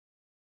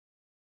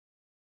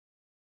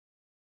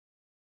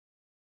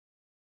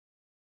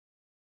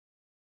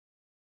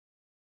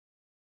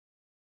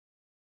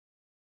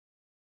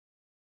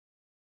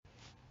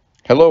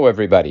Hello,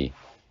 everybody.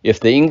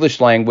 If the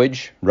English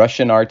language,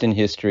 Russian art and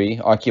history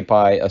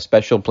occupy a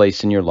special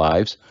place in your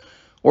lives,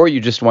 or you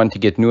just want to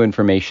get new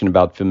information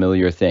about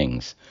familiar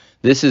things,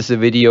 this is the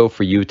video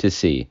for you to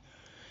see.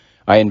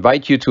 I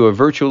invite you to a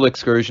virtual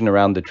excursion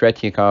around the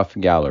Tretyakov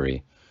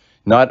gallery.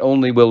 Not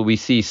only will we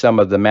see some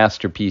of the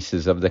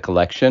masterpieces of the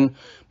collection,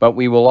 but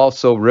we will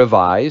also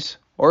revise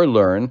or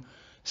learn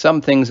some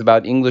things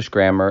about English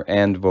grammar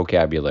and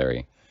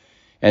vocabulary.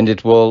 And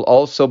it will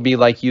also be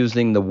like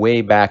using the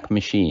Wayback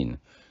Machine.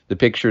 The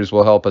pictures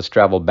will help us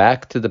travel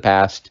back to the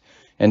past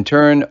and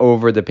turn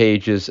over the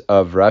pages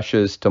of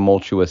Russia's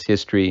tumultuous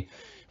history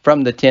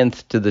from the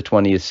 10th to the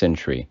 20th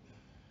century.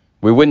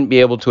 We wouldn't be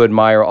able to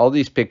admire all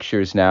these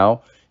pictures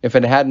now if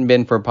it hadn't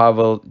been for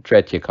Pavel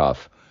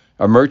Tretyakov,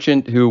 a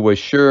merchant who was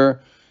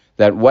sure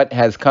that what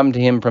has come to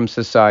him from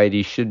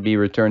society should be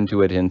returned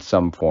to it in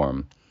some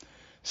form.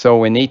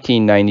 So in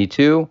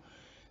 1892,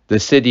 the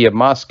city of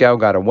Moscow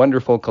got a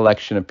wonderful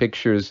collection of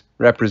pictures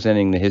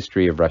representing the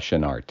history of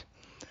Russian art.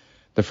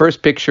 The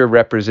first picture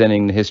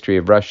representing the history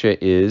of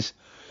Russia is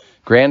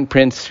Grand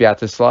Prince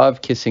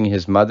Sviatoslav kissing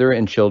his mother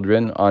and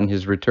children on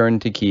his return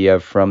to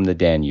Kiev from the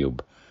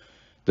Danube.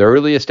 The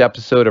earliest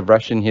episode of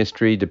Russian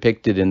history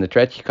depicted in the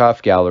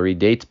Tretyakov gallery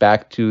dates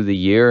back to the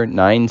year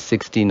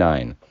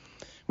 969.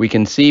 We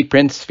can see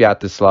Prince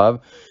Sviatoslav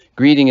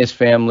greeting his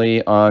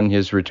family on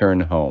his return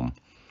home.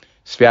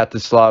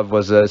 Sviatoslav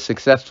was a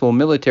successful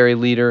military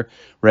leader,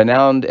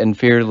 renowned and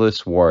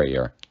fearless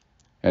warrior.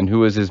 And who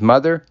was his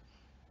mother?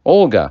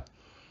 Olga.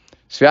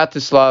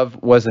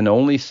 Sviatoslav was an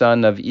only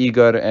son of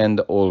Igor and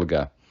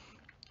Olga.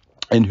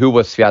 And who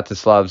was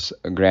Sviatoslav's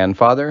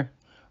grandfather?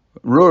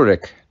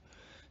 Rurik.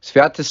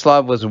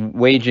 Sviatoslav was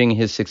waging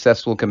his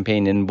successful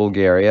campaign in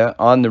Bulgaria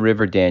on the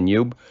river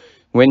Danube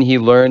when he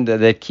learned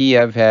that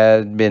Kiev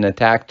had been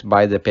attacked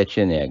by the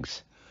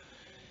Pechenegs.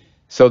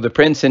 So the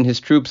prince and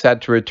his troops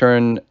had to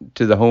return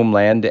to the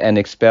homeland and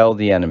expel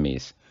the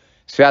enemies.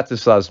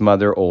 Sviatoslav's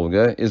mother,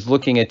 Olga, is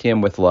looking at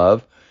him with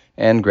love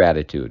and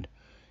gratitude.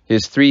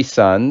 His three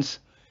sons,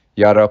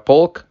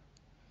 Yaropolk,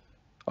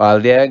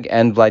 Oleg,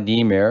 and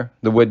Vladimir,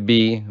 the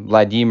would-be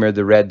Vladimir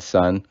the Red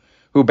Son,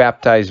 who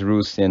baptized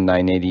Rus in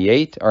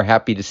 988, are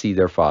happy to see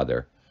their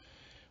father.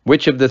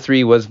 Which of the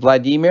three was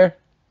Vladimir?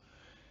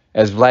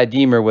 As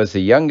Vladimir was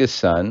the youngest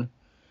son,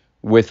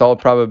 with all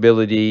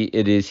probability,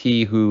 it is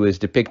he who is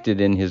depicted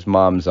in his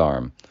mom's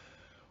arm,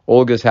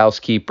 Olga's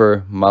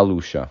housekeeper,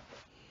 Malusha.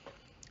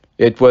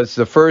 It was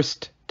the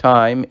first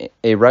time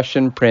a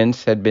Russian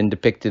prince had been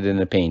depicted in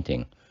a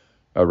painting.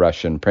 A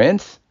Russian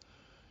prince?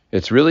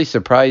 It's really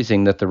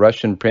surprising that the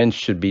Russian prince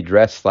should be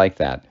dressed like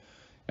that.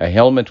 A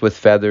helmet with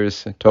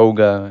feathers,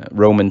 toga,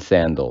 Roman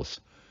sandals.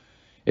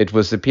 It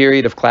was the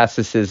period of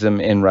classicism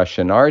in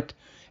Russian art,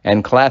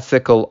 and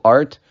classical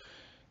art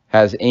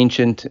has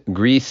ancient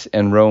Greece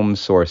and Rome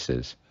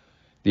sources.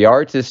 The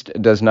artist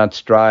does not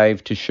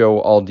strive to show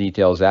all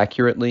details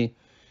accurately,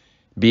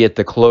 be it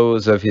the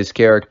clothes of his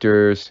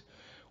characters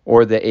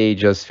or the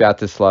age of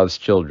Sviatoslav's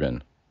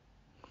children.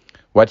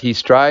 What he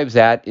strives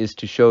at is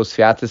to show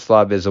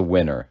Sviatoslav as a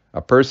winner,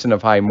 a person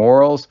of high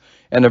morals,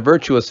 and a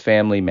virtuous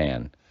family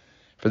man.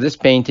 For this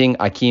painting,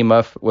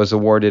 Akimov was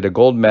awarded a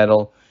gold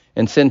medal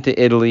and sent to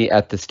Italy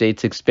at the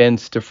state's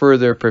expense to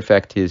further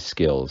perfect his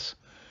skills.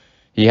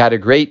 He had a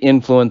great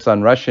influence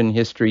on Russian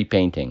history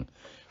painting.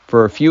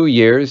 For a few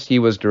years, he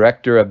was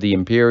director of the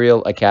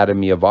Imperial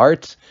Academy of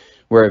Arts,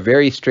 where a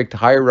very strict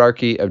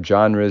hierarchy of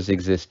genres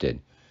existed.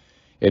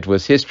 It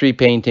was history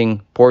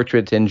painting,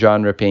 portrait and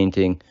genre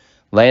painting,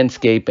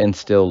 landscape and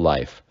still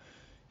life.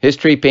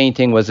 History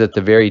painting was at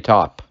the very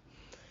top.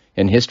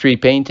 In history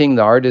painting,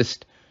 the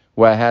artist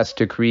has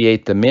to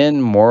create the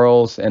men,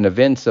 morals, and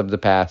events of the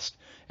past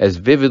as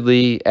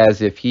vividly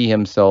as if he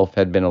himself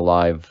had been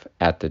alive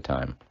at the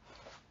time.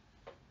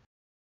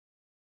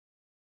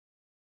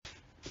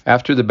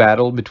 After the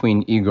battle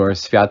between Igor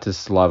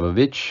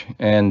Sviatoslavovich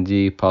and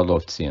the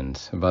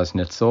Polovtsians,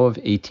 Vaznetsov,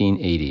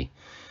 1880.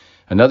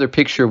 Another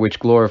picture which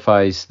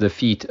glorifies the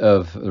feat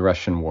of the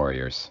Russian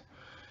warriors.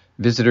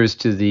 Visitors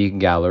to the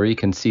gallery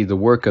can see the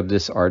work of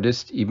this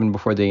artist even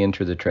before they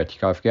enter the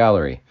Tretyakov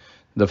gallery.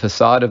 The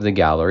facade of the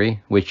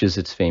gallery, which is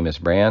its famous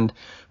brand,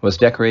 was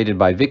decorated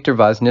by Viktor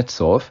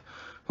Vaznetsov,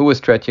 who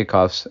was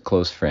Tretyakov's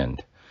close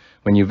friend.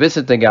 When you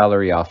visit the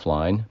gallery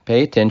offline,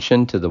 pay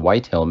attention to the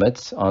white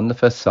helmets on the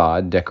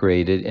facade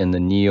decorated in the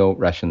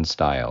Neo-Russian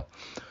style.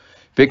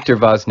 Viktor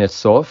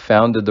Vaznetsov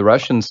founded the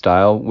Russian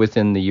style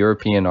within the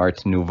European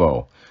Art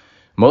Nouveau.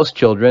 Most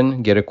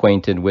children get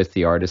acquainted with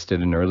the artist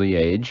at an early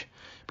age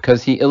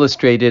because he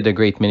illustrated a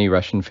great many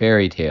Russian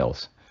fairy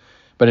tales.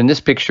 But in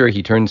this picture,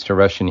 he turns to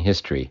Russian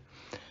history.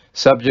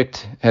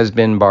 Subject has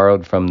been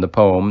borrowed from the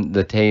poem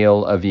The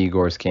Tale of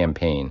Igor's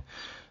Campaign,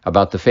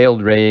 about the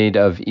failed raid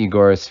of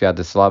Igor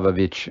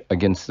Sviatoslavovich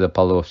against the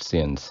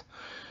Polovtsians.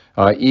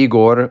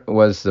 Igor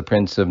was the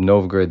prince of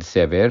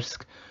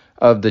Novgorod-Seversk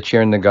of the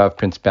Chernigov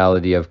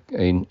Principality of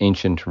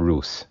ancient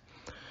Rus.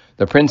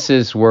 The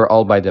princes were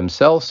all by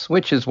themselves,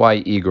 which is why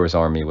Igor's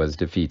army was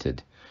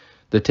defeated.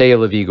 The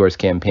tale of Igor's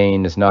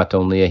campaign is not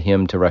only a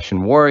hymn to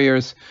Russian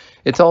warriors,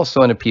 It's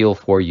also an appeal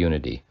for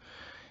unity.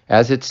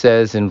 As it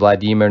says in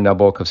Vladimir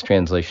Nabokov's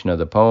translation of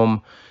the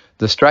poem,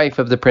 the strife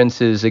of the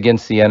princes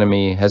against the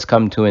enemy has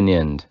come to an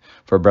end,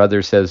 for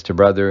brother says to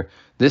brother,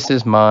 this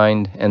is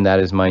mine and that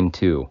is mine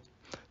too.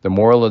 The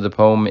moral of the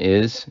poem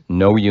is,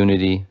 no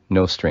unity,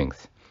 no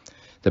strength.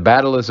 The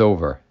battle is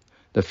over.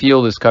 The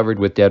field is covered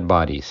with dead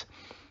bodies.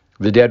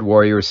 The dead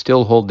warriors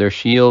still hold their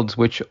shields,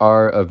 which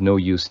are of no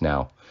use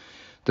now.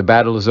 The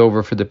battle is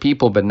over for the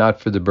people, but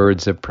not for the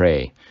birds of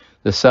prey.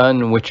 The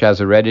sun, which has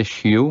a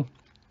reddish hue,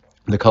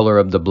 the color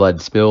of the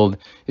blood spilled,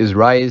 is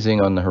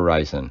rising on the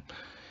horizon.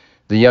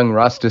 The young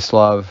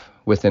Rostislav,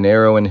 with an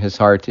arrow in his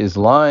heart, is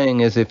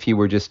lying as if he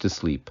were just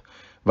asleep.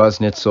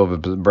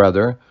 Voznetsov's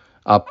brother,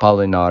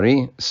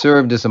 Apollinari,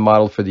 served as a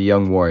model for the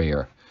young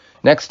warrior.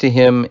 Next to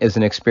him is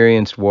an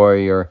experienced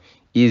warrior,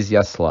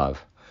 Izyaslav.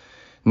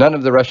 None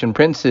of the Russian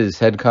princes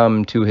had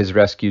come to his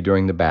rescue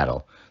during the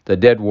battle. The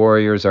dead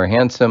warriors are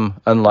handsome,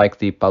 unlike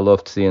the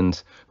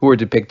Polovtsians, who are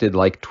depicted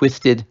like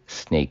twisted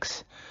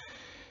snakes.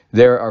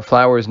 There are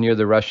flowers near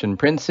the Russian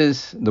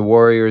princes. The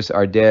warriors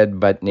are dead,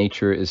 but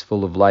nature is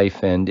full of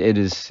life, and it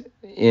is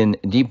in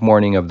deep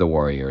mourning of the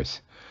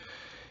warriors.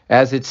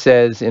 As it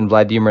says in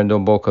Vladimir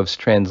Nabokov's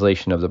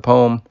translation of the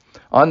poem,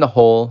 on the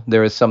whole,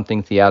 there is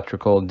something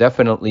theatrical,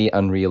 definitely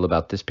unreal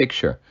about this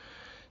picture.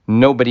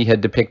 Nobody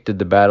had depicted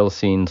the battle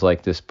scenes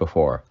like this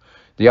before.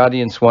 The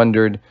audience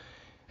wondered,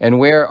 and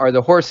where are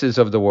the horses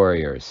of the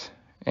warriors?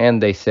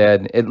 And they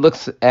said, it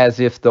looks as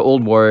if the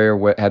old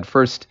warrior had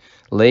first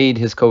laid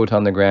his coat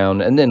on the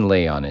ground and then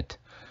lay on it.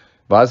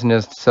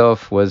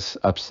 Voznetsov was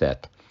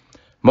upset.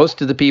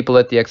 Most of the people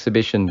at the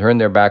exhibition turned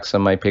their backs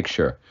on my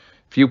picture.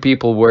 Few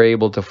people were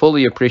able to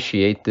fully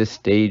appreciate this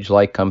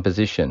stage-like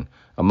composition.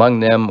 Among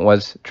them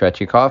was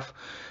Tretyakov,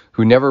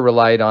 who never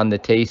relied on the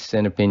tastes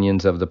and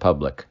opinions of the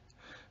public.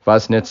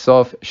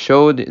 Voznetsov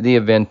showed the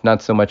event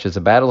not so much as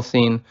a battle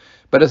scene,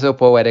 but as a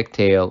poetic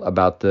tale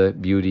about the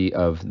beauty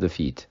of the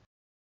feat.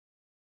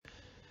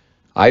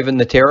 Ivan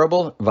the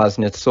Terrible,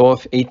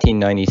 Voznetsov,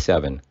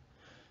 1897.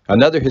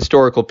 Another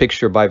historical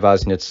picture by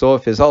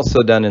Voznetsov is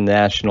also done in the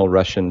national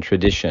Russian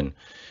tradition.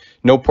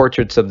 No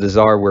portraits of the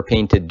Tsar were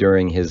painted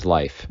during his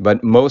life,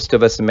 but most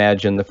of us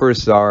imagine the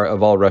first Tsar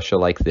of all Russia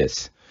like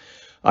this.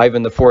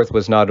 Ivan IV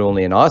was not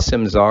only an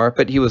awesome Tsar,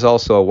 but he was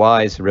also a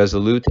wise,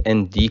 resolute,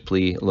 and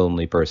deeply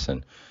lonely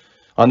person.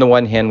 On the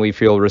one hand, we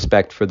feel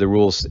respect for the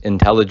ruler's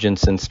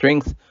intelligence and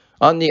strength.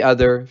 On the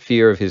other,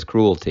 fear of his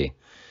cruelty.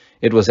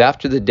 It was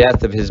after the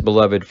death of his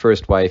beloved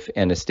first wife,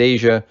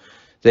 Anastasia,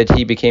 that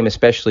he became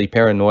especially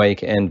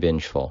paranoid and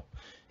vengeful.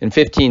 In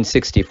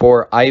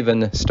 1564,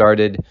 Ivan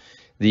started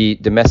the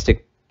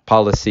domestic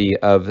policy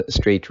of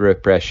straight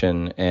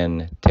repression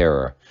and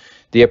terror.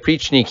 The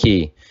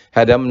oprichniki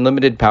had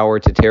unlimited power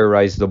to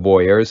terrorize the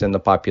boyars and the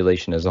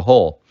population as a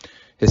whole.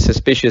 His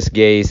suspicious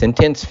gaze and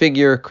tense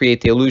figure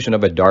create the illusion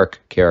of a dark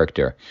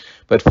character,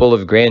 but full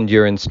of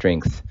grandeur and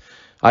strength.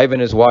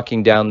 Ivan is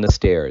walking down the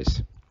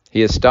stairs.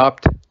 He has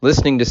stopped,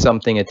 listening to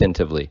something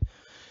attentively.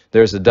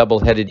 There's a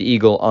double-headed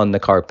eagle on the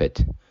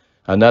carpet.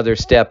 Another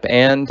step,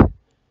 and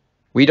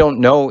we don't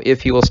know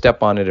if he will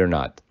step on it or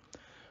not.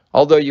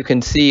 Although you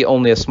can see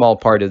only a small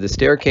part of the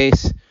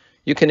staircase,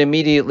 you can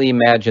immediately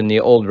imagine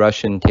the old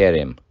Russian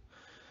terem.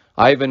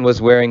 Ivan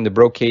was wearing the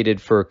brocaded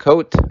fur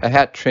coat, a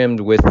hat trimmed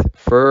with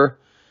fur,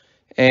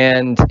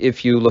 and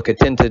if you look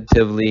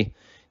attentively,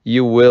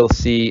 you will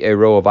see a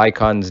row of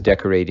icons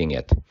decorating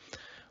it.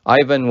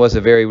 Ivan was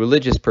a very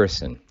religious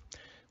person.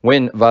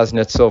 When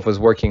Voznetsov was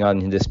working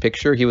on this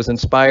picture, he was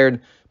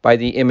inspired by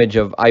the image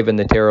of Ivan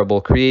the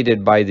Terrible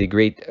created by the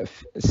great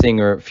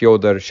singer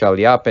Fyodor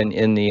Shalyapin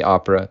in the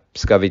opera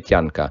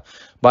Pskovitianka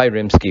by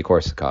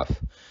Rimsky-Korsakov.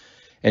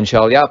 And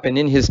Shalyapin,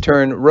 in his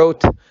turn,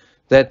 wrote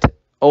that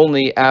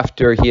only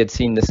after he had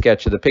seen the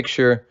sketch of the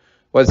picture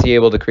was he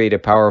able to create a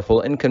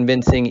powerful and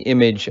convincing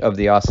image of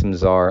the awesome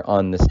Tsar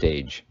on the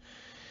stage.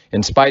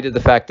 In spite of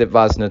the fact that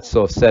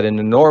Voznetsov set an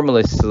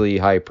enormously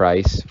high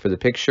price for the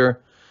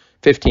picture,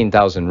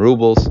 15,000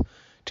 rubles,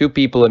 two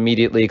people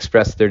immediately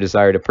expressed their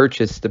desire to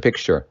purchase the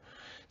picture.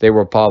 They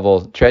were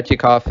Pavel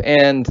Tretyakov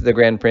and the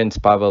Grand Prince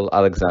Pavel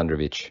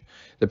Alexandrovich.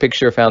 The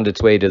picture found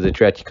its way to the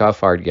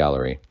Tretyakov Art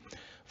Gallery.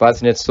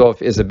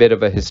 Voznetsov is a bit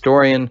of a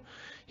historian.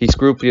 He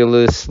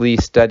scrupulously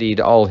studied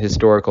all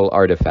historical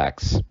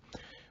artifacts.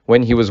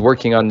 When he was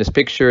working on this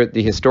picture,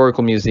 the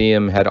Historical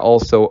Museum had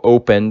also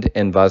opened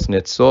and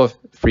Voznetsov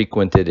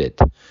frequented it.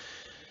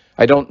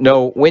 I don't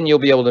know when you'll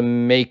be able to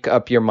make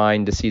up your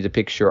mind to see the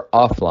picture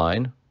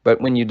offline, but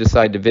when you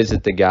decide to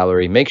visit the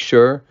gallery, make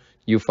sure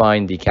you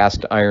find the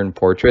cast iron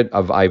portrait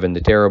of Ivan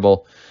the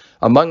Terrible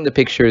among the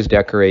pictures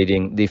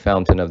decorating the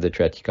fountain of the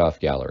Tretyakov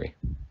Gallery.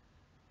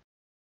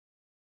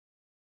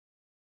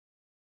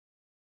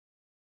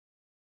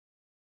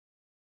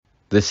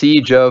 The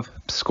Siege of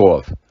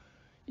Pskov.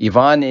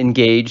 Ivan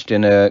engaged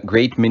in a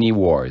great many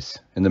wars.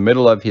 In the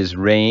middle of his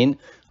reign,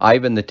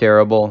 Ivan the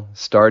Terrible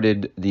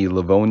started the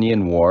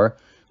Livonian War,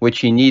 which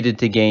he needed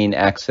to gain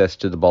access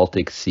to the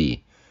Baltic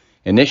Sea.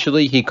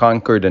 Initially, he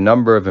conquered a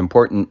number of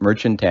important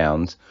merchant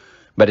towns,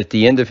 but at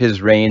the end of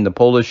his reign, the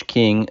Polish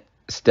king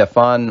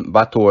Stefan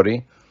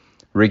Batory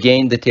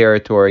regained the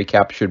territory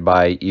captured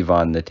by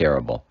Ivan the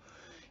Terrible,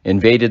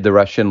 invaded the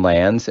Russian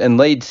lands, and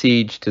laid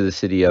siege to the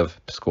city of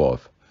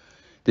Pskov.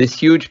 This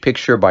huge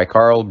picture by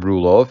Karl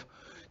Brulov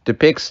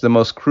depicts the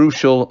most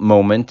crucial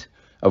moment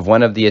of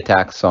one of the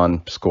attacks on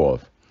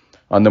Pskov.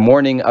 On the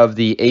morning of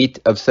the 8th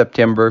of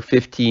September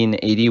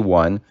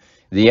 1581,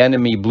 the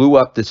enemy blew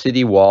up the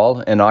city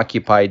wall and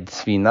occupied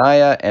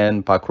Svinaya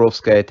and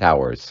Pokrovskaya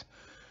towers.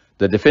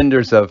 The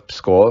defenders of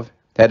Pskov,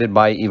 headed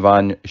by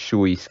Ivan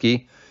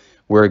Shuisky,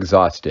 were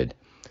exhausted.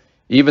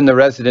 Even the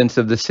residents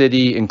of the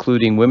city,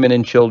 including women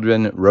and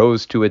children,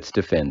 rose to its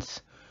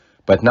defense.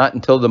 But not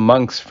until the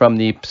monks from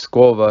the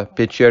Pskova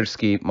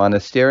Pechersky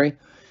monastery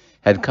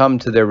had come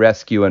to their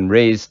rescue and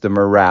raised the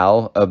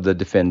morale of the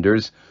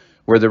defenders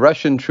were the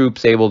Russian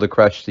troops able to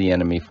crush the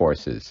enemy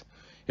forces.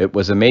 It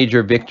was a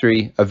major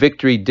victory, a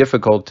victory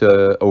difficult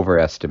to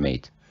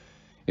overestimate.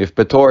 If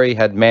Batory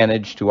had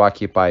managed to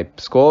occupy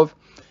Pskov,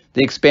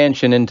 the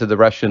expansion into the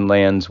Russian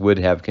lands would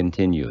have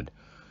continued.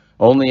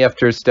 Only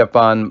after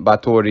Stepan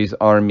Batory's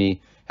army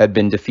had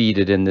been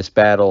defeated in this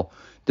battle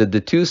did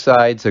the two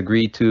sides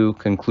agree to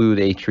conclude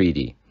a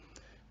treaty.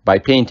 By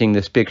painting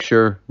this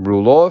picture,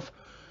 Brulov,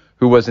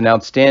 who was an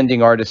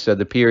outstanding artist of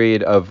the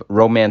period of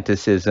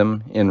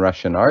Romanticism in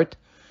Russian art,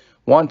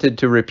 wanted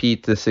to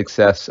repeat the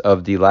success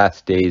of the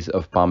last days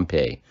of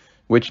Pompeii,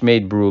 which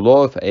made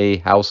Brulov a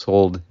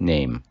household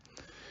name.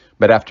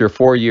 But after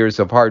 4 years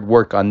of hard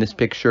work on this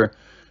picture,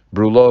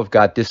 Brulov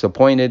got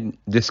disappointed,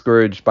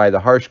 discouraged by the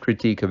harsh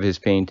critique of his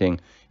painting,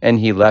 and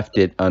he left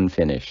it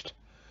unfinished.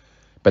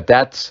 But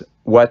that's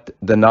what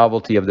the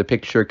novelty of the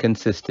picture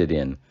consisted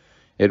in.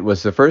 It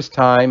was the first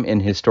time in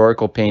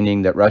historical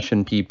painting that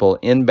Russian people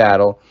in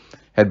battle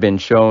had been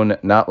shown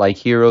not like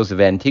heroes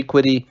of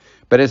antiquity,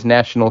 but as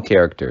national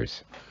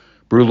characters.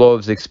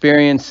 Brulov's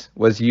experience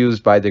was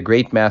used by the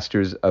great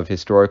masters of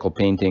historical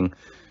painting,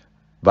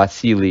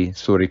 Vasily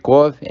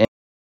Surikov and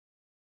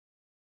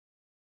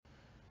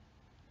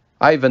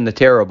Ivan the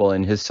Terrible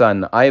and his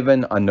son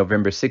Ivan on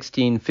November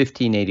 16,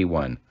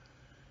 1581.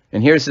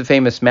 And here's the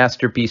famous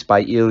masterpiece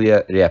by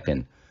Ilya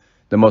Repin,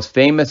 the most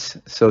famous,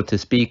 so to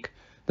speak,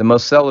 the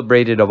most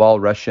celebrated of all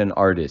Russian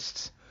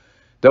artists.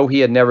 Though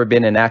he had never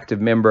been an active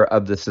member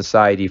of the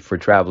Society for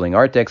Traveling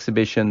Art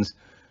Exhibitions,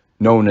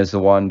 known as the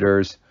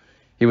Wanderers,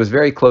 he was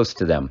very close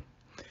to them.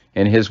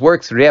 In his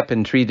works,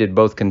 Repin treated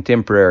both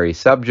contemporary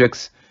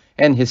subjects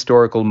and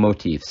historical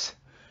motifs,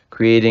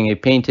 creating a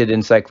painted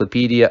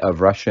encyclopedia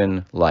of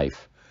Russian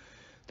life.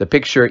 The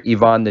picture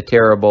Ivan the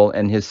Terrible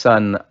and his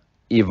son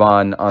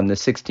Ivan on the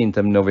 16th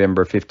of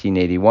November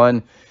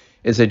 1581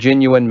 is a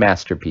genuine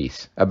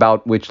masterpiece,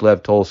 about which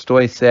Lev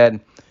Tolstoy said,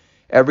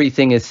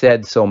 "Everything is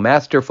said so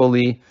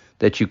masterfully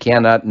that you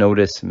cannot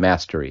notice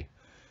mastery."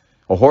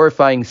 A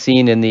horrifying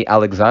scene in the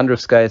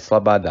Alexandrovskaya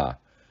Sloboda.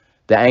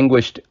 The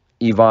anguished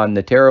Ivan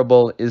the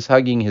Terrible is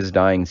hugging his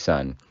dying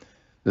son.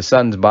 The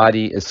son's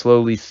body is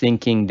slowly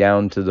sinking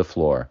down to the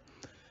floor.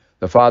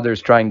 The father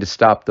is trying to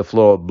stop the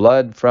flow of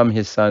blood from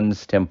his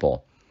son's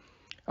temple.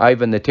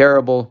 Ivan the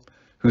Terrible,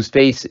 whose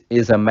face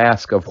is a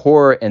mask of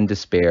horror and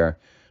despair,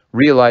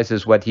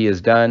 realizes what he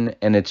has done,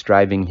 and it's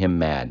driving him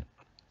mad.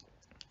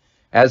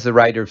 As the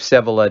writer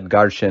Vsevolod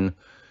Garshin,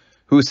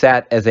 who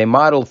sat as a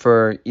model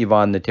for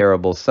Ivan the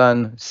Terrible's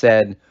son,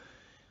 said,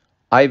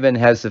 "Ivan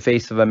has the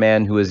face of a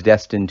man who is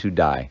destined to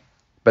die.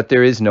 But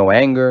there is no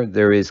anger,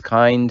 there is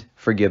kind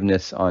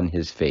forgiveness on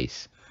his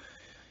face."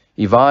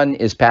 Ivan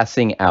is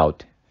passing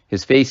out.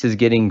 His face is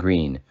getting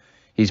green.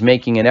 He's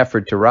making an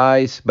effort to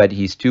rise, but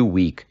he's too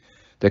weak.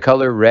 The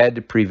color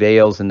red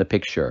prevails in the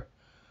picture.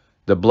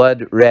 The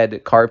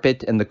blood-red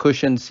carpet and the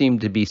cushions seem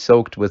to be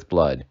soaked with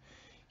blood.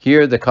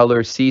 Here the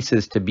color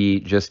ceases to be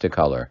just a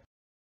color.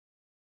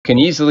 You can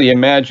easily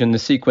imagine the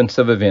sequence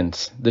of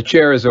events. The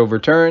chair is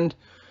overturned.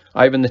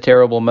 Ivan the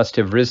Terrible must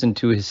have risen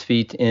to his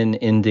feet in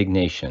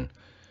indignation.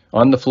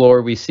 On the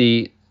floor we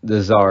see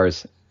the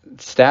Tsar's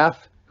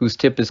staff, whose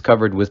tip is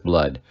covered with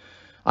blood.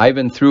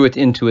 Ivan threw it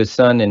into his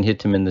son and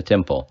hit him in the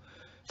temple.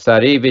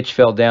 Tsarevich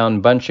fell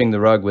down, bunching the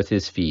rug with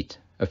his feet.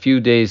 A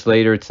few days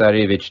later,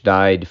 Tsarevich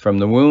died from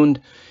the wound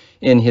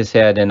in his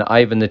head, and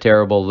Ivan the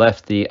Terrible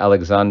left the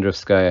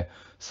Alexandrovskaya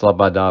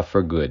Sloboda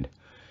for good.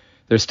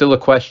 There's still a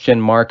question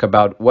mark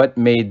about what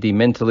made the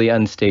mentally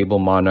unstable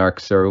monarch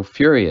so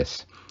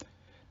furious.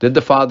 Did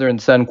the father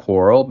and son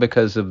quarrel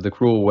because of the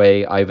cruel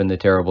way Ivan the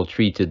Terrible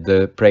treated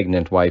the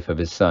pregnant wife of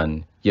his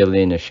son,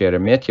 Yelena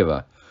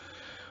Sheremetyeva?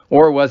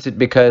 Or was it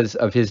because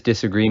of his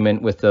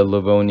disagreement with the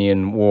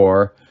Livonian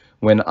War,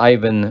 when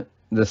Ivan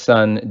the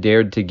son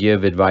dared to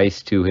give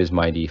advice to his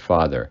mighty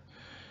father?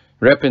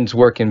 Repin's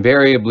work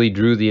invariably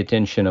drew the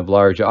attention of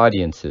large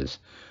audiences,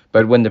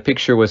 but when the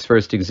picture was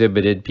first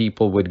exhibited,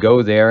 people would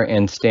go there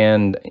and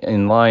stand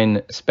in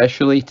line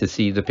specially to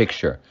see the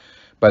picture.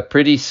 But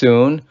pretty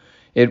soon,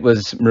 it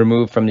was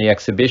removed from the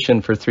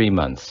exhibition for 3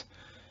 months.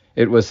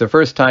 It was the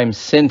first time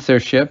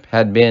censorship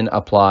had been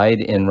applied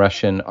in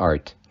Russian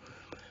art.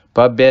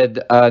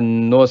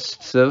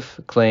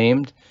 Pobedonostsev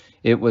claimed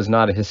it was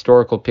not a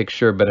historical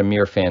picture, but a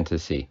mere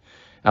fantasy.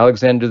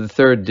 Alexander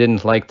III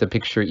didn't like the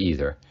picture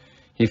either.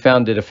 He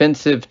found it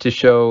offensive to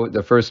show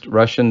the first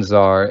Russian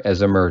Tsar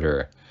as a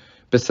murderer.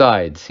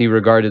 Besides, he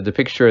regarded the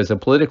picture as a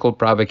political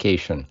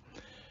provocation.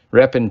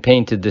 Repin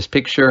painted this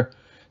picture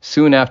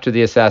soon after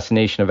the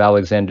assassination of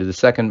Alexander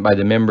II by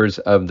the members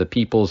of the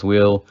People's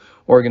Will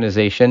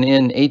organization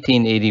in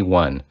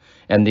 1881,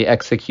 and the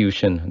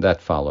execution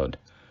that followed.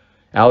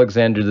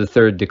 Alexander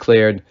III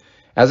declared,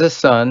 "As a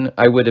son,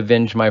 I would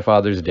avenge my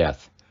father's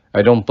death.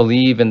 I don't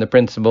believe in the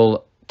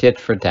principle tit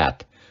for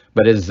tat,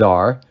 but as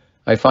Tsar,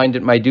 I find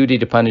it my duty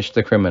to punish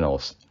the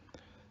criminals."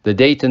 The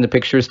date in the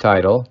picture's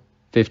title,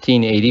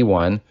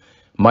 1581,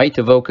 might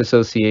evoke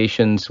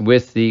associations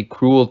with the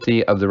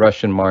cruelty of the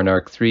Russian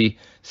monarch 3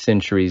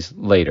 centuries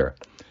later.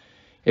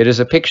 It is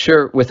a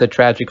picture with a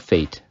tragic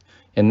fate.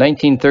 In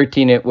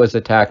 1913, it was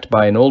attacked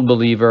by an old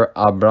believer,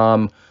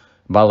 Abram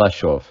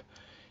Balashov.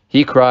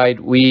 He cried,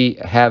 "We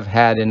have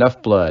had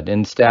enough blood,"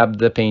 and stabbed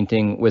the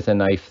painting with a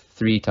knife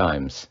 3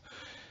 times.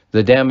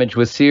 The damage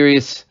was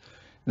serious.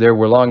 There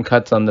were long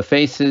cuts on the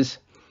faces.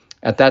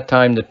 At that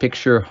time, the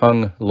picture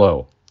hung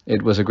low.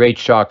 It was a great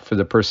shock for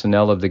the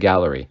personnel of the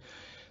gallery.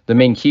 The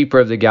main keeper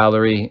of the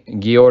gallery,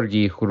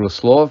 Georgy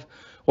Hruslov,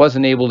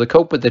 wasn't able to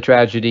cope with the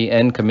tragedy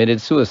and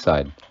committed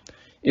suicide.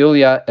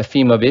 Ilya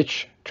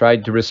Efimovich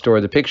tried to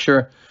restore the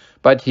picture,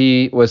 but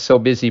he was so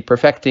busy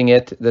perfecting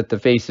it that the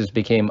faces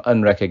became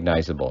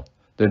unrecognizable.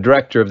 The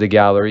director of the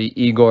gallery,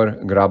 Igor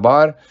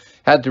Grabar,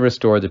 had to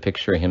restore the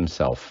picture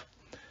himself.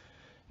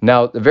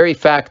 Now, the very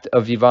fact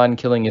of Ivan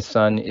killing his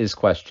son is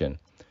questioned.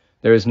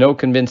 There is no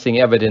convincing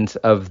evidence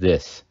of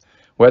this.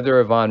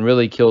 Whether Ivan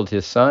really killed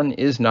his son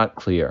is not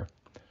clear.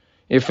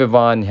 If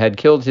Ivan had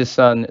killed his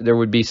son, there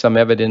would be some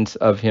evidence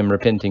of him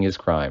repenting his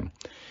crime.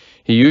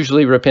 He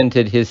usually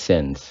repented his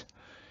sins.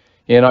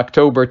 In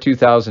October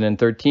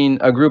 2013,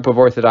 a group of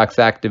Orthodox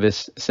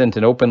activists sent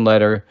an open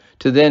letter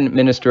to then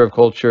Minister of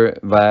Culture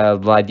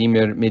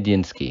Vladimir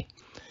Medinsky.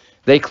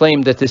 They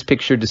claimed that this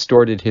picture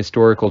distorted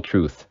historical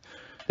truth.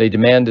 They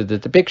demanded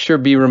that the picture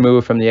be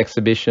removed from the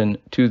exhibition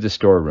to the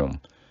storeroom.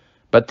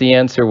 But the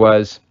answer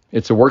was,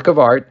 it's a work of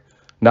art,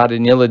 not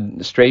an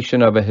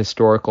illustration of a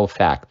historical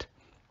fact.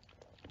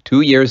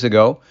 2 years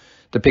ago,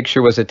 the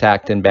picture was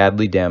attacked and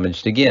badly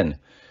damaged again.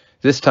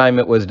 This time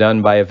it was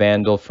done by a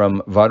vandal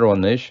from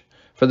Voronezh,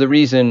 for the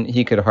reason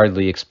he could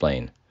hardly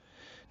explain.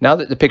 Now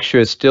that the picture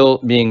is still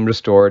being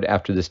restored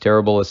after this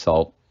terrible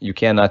assault, you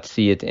cannot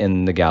see it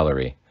in the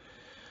gallery.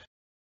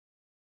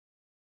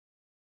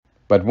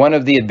 But one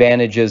of the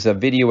advantages of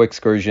video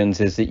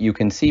excursions is that you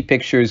can see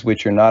pictures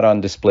which are not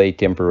on display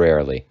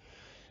temporarily.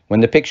 When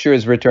the picture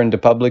is returned to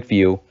public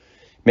view,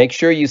 make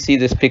sure you see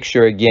this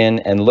picture again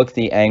and look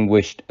the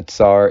anguished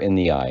Tsar in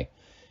the eye.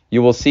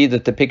 You will see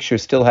that the picture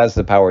still has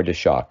the power to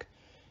shock.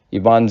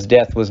 Ivan's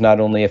death was not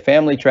only a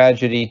family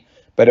tragedy,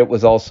 but it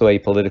was also a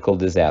political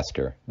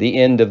disaster, the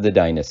end of the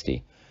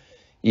dynasty.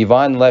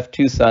 Ivan left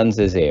 2 sons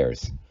as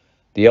heirs.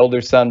 The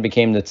elder son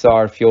became the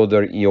Tsar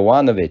Fyodor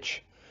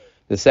Ivanovich.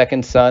 The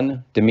second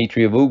son,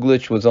 Dmitry of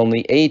Uglich, was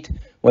only 8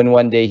 when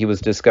one day he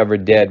was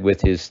discovered dead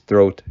with his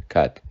throat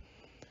cut.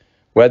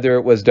 Whether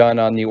it was done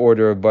on the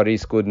order of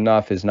Boris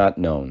Godunov is not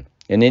known.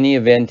 In any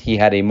event, he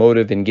had a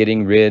motive in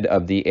getting rid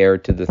of the heir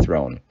to the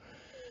throne.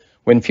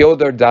 When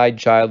Fyodor died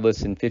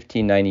childless in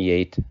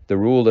 1598, the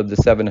rule of the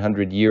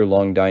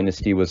 700-year-long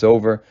dynasty was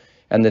over,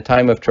 and the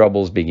time of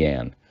troubles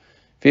began.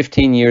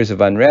 15 years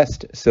of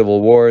unrest,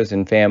 civil wars,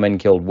 and famine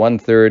killed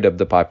 1/3 of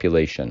the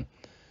population.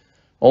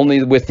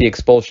 Only with the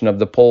expulsion of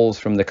the Poles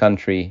from the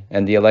country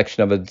and the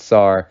election of a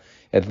Tsar,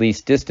 at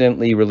least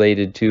distantly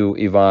related to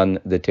Ivan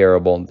the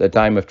Terrible, the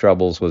time of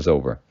troubles was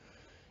over.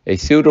 A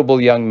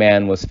suitable young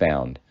man was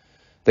found.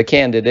 The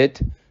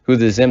candidate, who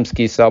the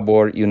Zemsky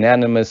Sobor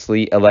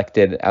unanimously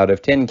elected out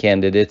of 10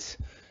 candidates,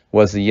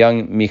 was the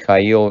young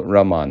Mikhail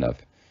Romanov.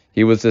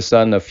 He was the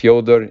son of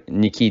Fyodor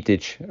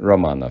Nikitich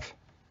Romanov.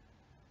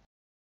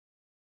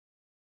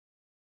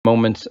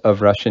 Moments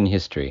of Russian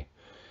history.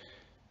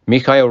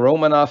 Mikhail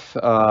Romanov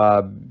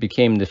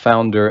became the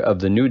founder of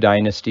the new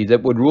dynasty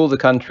that would rule the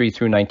country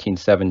through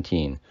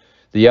 1917.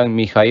 The young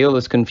Mikhail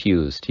is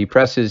confused. He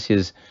presses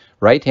his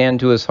right hand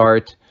to his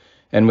heart,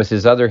 and with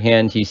his other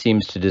hand he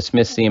seems to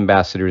dismiss the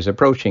ambassadors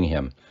approaching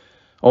him.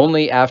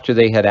 Only after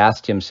they had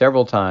asked him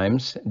several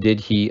times did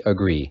he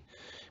agree.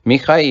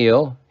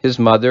 Mikhail, his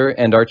mother,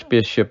 and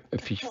Archbishop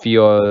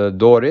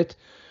Fyodorit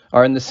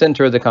are in the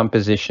center of the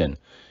composition,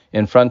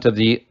 in front of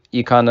the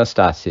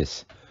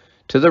iconostasis.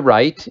 To the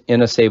right,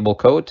 in a sable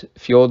coat,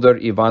 Fyodor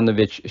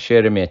Ivanovich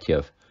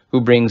Sheremetyev,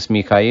 who brings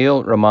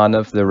Mikhail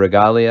Romanov the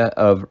regalia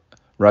of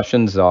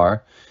Russian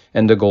Tsar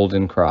and the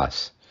Golden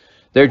Cross.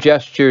 Their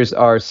gestures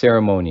are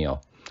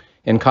ceremonial,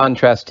 in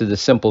contrast to the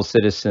simple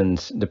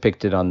citizens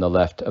depicted on the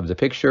left of the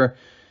picture,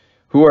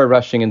 who are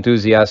rushing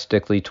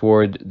enthusiastically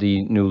toward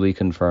the newly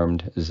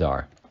confirmed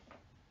Tsar.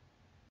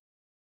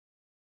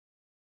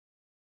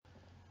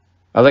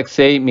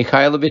 Alexei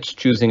Mikhailovich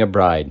choosing a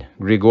bride.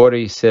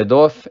 Grigory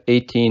Sedov,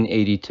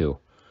 1882.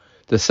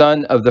 The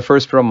son of the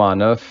first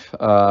Romanov,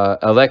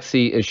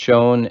 Alexei is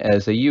shown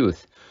as a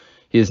youth.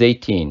 He is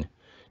 18.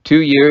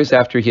 2 years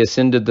after he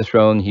ascended the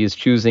throne, he is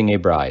choosing a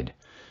bride.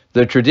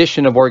 The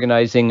tradition of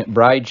organizing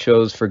bride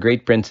shows for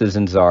great princes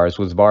and czars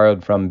was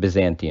borrowed from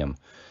Byzantium.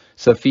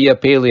 Sophia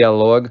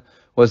Paleolog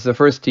was the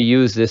first to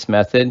use this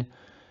method,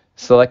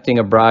 selecting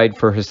a bride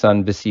for her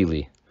son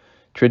Vasily.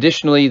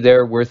 Traditionally,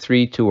 there were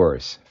 3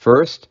 tours.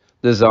 First,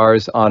 the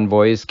czar's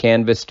envoys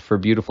canvassed for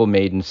beautiful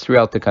maidens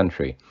throughout the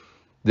country.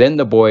 Then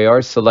the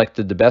boyars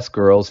selected the best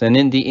girls, and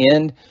in the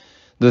end,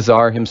 the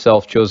czar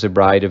himself chose a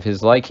bride of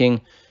his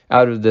liking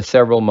out of the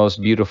several most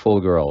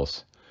beautiful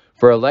girls.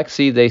 For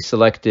Alexei, they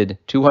selected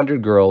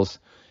 200 girls,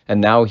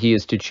 and now he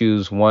is to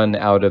choose 1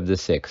 out of the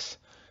 6.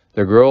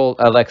 The girl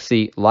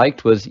Alexei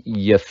liked was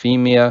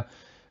Yefimia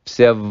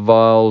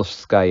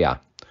Vsevolskaya.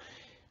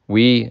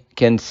 We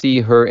can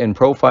see her in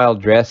profile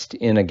dressed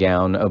in a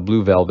gown of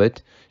blue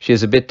velvet. She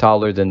is a bit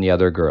taller than the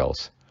other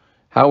girls.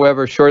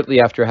 However,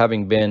 shortly after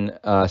having been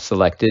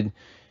selected,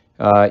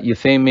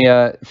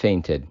 Euphemia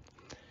fainted.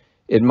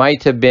 It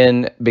might have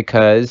been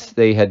because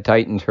they had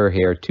tightened her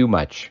hair too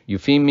much.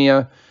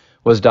 Euphemia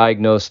was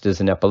diagnosed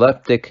as an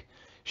epileptic.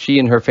 She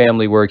and her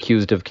family were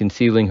accused of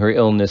concealing her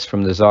illness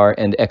from the Tsar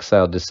and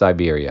exiled to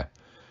Siberia.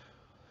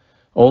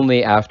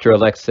 Only after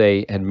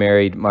Alexei had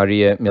married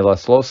Maria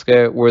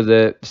Miloslavskaya were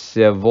the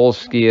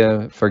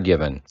Vsevolskaya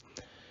forgiven.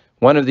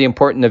 One of the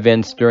important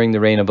events during the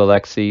reign of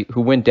Alexei,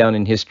 who went down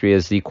in history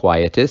as the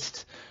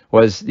Quietists,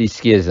 was the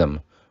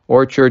Schism,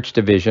 or church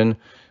division,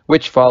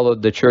 which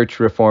followed the church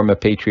reform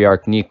of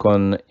Patriarch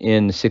Nikon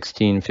in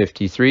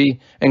 1653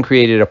 and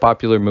created a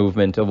popular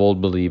movement of old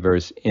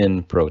believers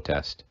in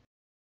protest.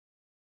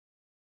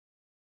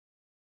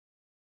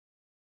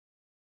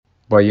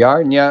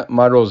 Boyarnya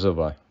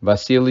Morozova,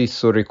 Vasily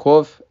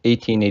Surikov,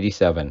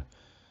 1887.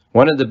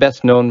 One of the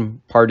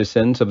best-known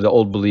partisans of the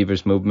Old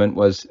Believers movement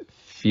was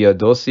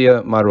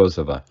Feodosia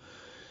Morozova.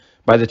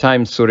 By the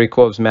time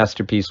Surikov's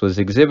masterpiece was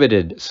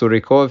exhibited,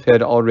 Surikov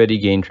had already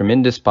gained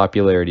tremendous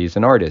popularity as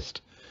an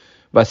artist.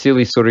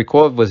 Vasily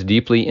Surikov was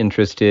deeply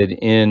interested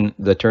in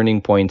the turning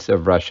points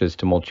of Russia's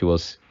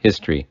tumultuous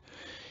history.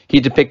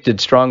 He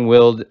depicted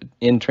strong-willed,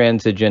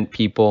 intransigent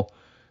people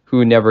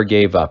who never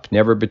gave up,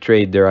 never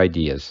betrayed their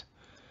ideas.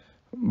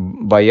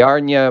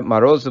 Boyarnya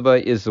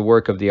Morozova is the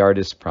work of the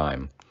artist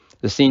prime.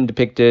 The scene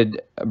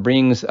depicted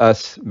brings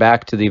us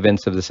back to the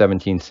events of the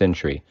 17th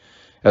century.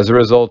 As a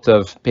result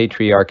of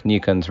Patriarch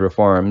Nikon's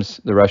reforms,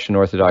 the Russian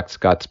Orthodox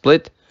got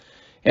split,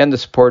 and the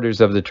supporters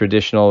of the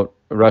traditional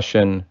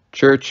Russian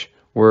Church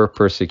were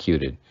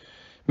persecuted.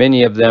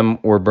 Many of them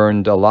were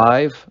burned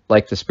alive,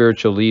 like the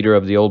spiritual leader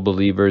of the Old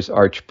Believers,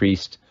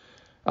 Archpriest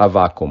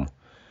Avakum.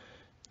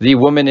 The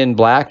woman in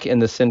black in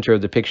the center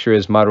of the picture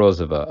is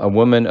Morozova, a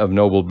woman of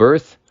noble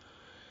birth.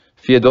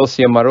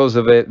 Feodosia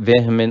Morozova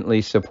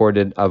vehemently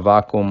supported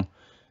Avakum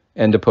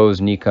and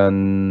opposed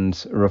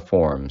Nikon's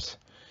reforms.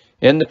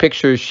 In the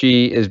picture,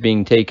 she is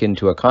being taken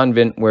to a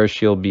convent where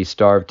she'll be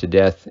starved to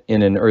death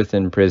in an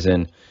earthen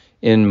prison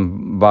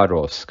in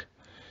Barovsk.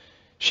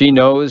 She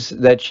knows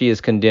that she is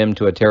condemned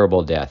to a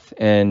terrible death,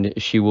 and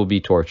she will be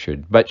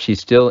tortured, but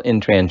she's still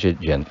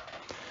intransigent.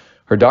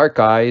 Her dark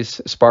eyes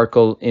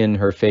sparkle in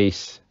her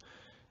face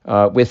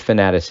with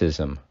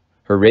fanaticism.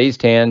 Her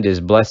raised hand is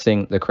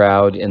blessing the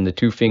crowd in the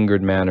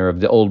two-fingered manner of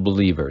the Old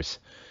Believers.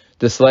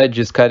 The sledge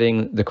is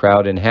cutting the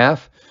crowd in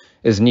half,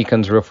 as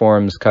Nikon's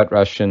reforms cut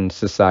Russian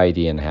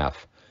society in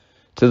half.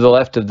 To the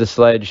left of the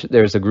sledge,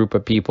 there's a group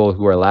of people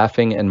who are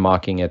laughing and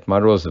mocking at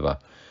Morozova.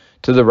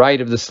 To the right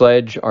of the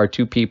sledge are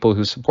 2 people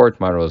who support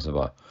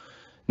Morozova.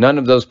 None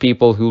of those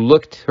people who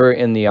looked her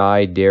in the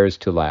eye dares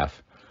to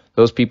laugh.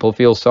 Those people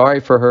feel sorry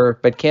for her,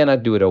 but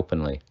cannot do it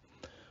openly.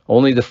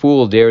 Only the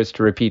fool dares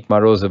to repeat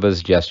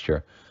Morozova's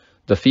gesture.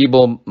 The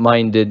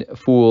feeble-minded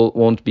fool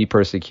won't be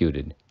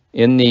persecuted.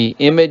 In the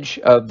image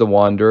of the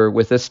wanderer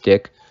with a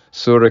stick,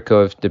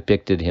 Surikov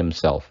depicted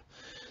himself.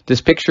 This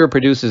picture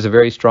produces a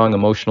very strong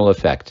emotional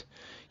effect.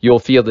 You'll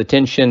feel the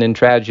tension and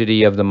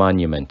tragedy of the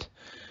monument.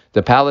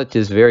 The palette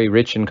is very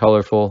rich and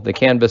colorful. The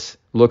canvas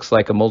looks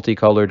like a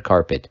multicolored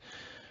carpet.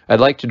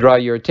 I'd like to draw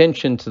your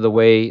attention to the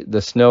way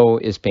the snow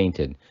is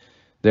painted.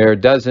 There are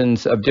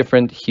dozens of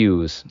different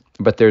hues,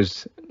 but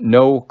there's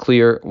no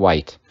clear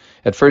white.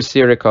 At first,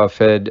 Surikov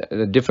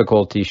had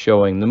difficulty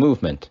showing the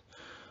movement.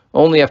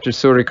 Only after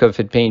Surikov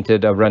had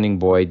painted a running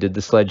boy did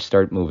the sledge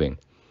start moving.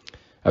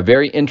 A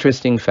very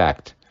interesting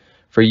fact.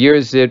 For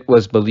years, it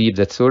was believed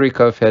that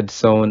Surikov had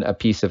sewn a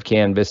piece of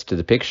canvas to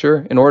the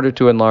picture in order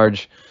to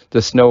enlarge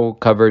the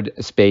snow-covered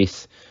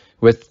space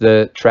with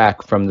the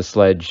track from the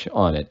sledge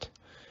on it,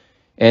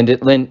 and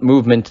it lent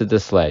movement to the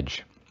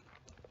sledge.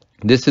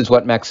 This is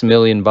what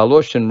Maximilian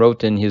Voloshin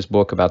wrote in his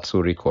book about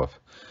Surikov.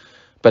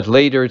 But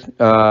later,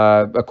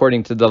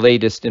 according to the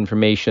latest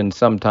information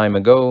some time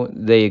ago,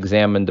 they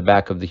examined the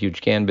back of the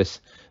huge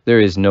canvas. There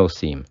is no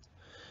seam.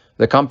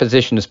 The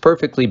composition is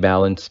perfectly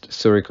balanced.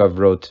 Surikov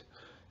wrote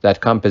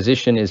that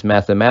composition is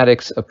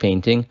mathematics of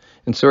painting,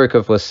 and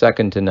Surikov was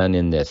second to none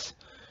in this.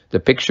 The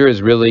picture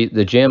is really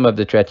the gem of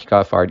the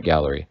Tretyakov Art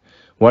Gallery.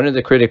 One of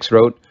the critics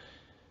wrote,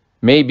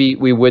 "Maybe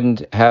we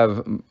wouldn't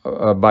have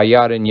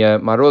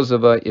Boyarnya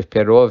Morozova if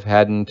Perov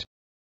hadn't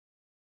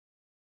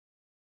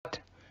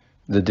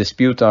The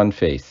Dispute on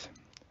Faith.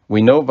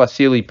 We know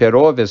Vasily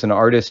Perov as an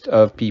artist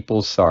of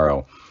people's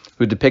sorrow,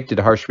 who depicted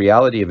harsh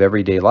reality of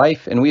everyday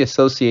life, and we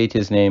associate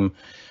his name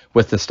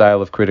with the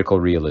style of critical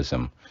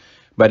realism.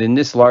 But in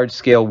this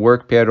large-scale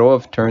work,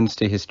 Perov turns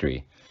to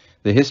history.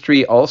 The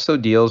history also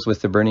deals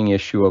with the burning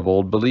issue of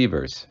old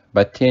believers,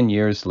 but 10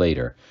 years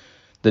later.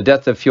 The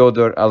death of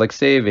Fyodor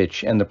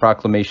Alexeyevich and the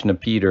proclamation of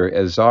Peter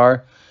as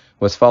Tsar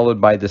was followed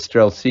by the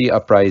Streltsy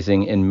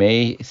uprising in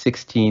May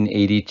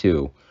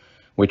 1682,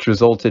 which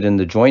resulted in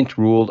the joint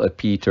rule of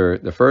Peter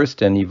I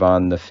and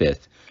Ivan V,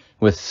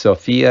 with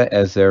Sofia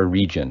as their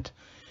regent.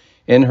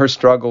 In her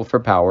struggle for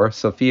power,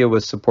 Sofia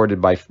was supported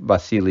by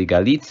Vasily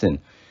Golitsyn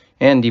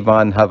and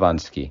Ivan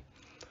Hovansky.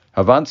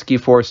 Hovansky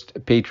forced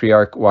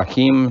Patriarch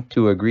Joachim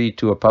to agree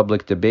to a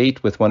public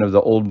debate with one of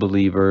the Old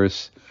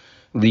Believers'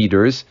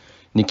 leaders,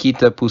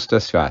 Nikita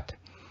Pustasvat.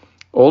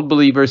 Old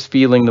Believers,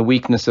 feeling the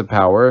weakness of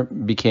power,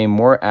 became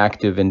more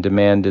active and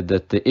demanded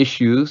that the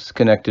issues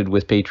connected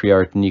with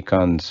Patriarch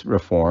Nikon's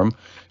reform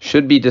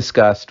should be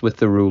discussed with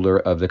the ruler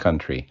of the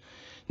country.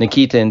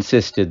 Nikita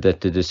insisted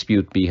that the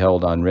dispute be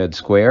held on Red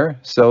Square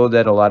so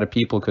that a lot of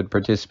people could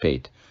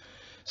participate.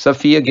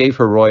 Sofia gave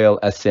her royal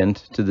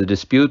assent to the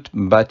dispute,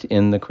 but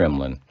in the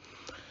Kremlin.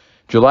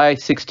 July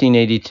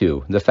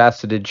 1682, the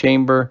faceted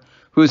chamber,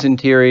 whose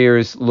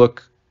interiors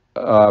look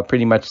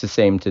pretty much the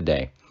same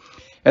today.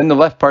 In the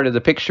left part of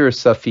the picture is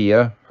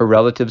Sofia, her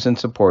relatives and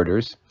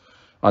supporters.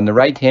 On the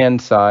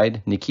right-hand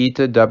side,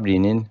 Nikita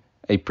Dobrinin,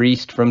 a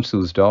priest from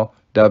Suzdal,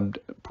 dubbed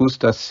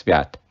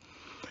Pustasvat.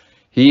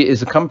 He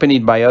is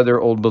accompanied by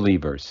other Old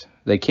Believers.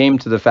 They came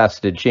to the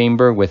faceted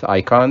chamber with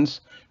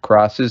icons,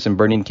 crosses, and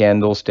burning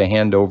candles to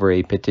hand over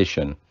a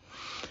petition.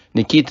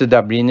 Nikita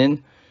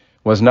Dobrinin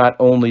was not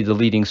only the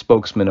leading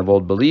spokesman of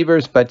Old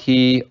Believers, but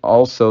he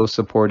also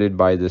supported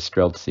by the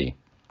Streltsy.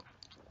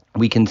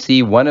 We can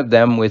see one of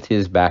them with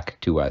his back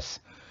to us.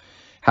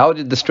 How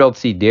did the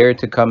Streltsy dare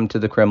to come to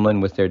the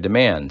Kremlin with their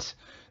demands?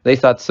 They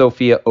thought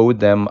Sofia owed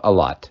them a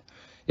lot.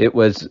 It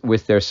was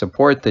with their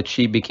support that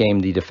she became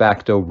the de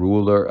facto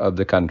ruler of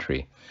the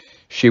country.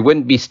 She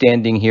wouldn't be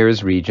standing here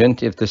as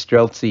regent if the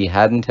Streltsy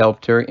hadn't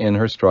helped her in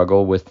her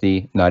struggle with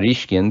the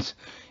Narishkins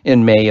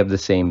in May of the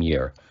same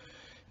year.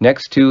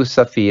 Next to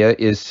Sofia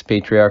is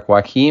Patriarch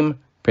Joachim,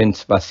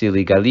 Prince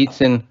Vasily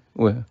Golitsyn,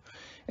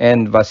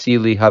 and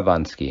Vasily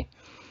Hovansky.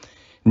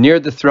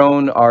 Near the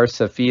throne are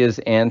Sofia's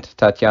aunt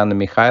Tatiana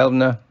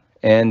Mikhailovna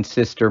and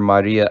sister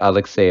Maria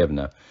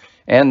Alexeyevna,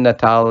 and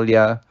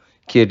Natalia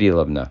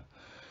Kirillovna.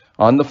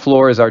 On the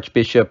floor is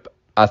Archbishop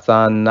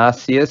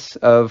Athanasius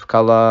of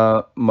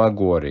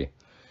Kalamagori.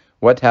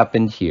 What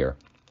happened here?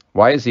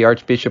 Why is the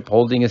Archbishop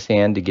holding his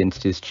hand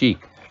against his cheek?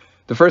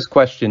 The first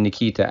question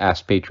Nikita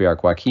asked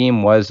Patriarch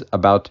Joachim was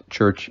about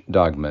church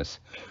dogmas.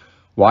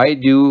 Why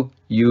do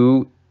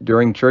you,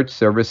 during church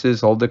services,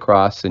 hold the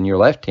cross in your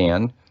left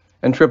hand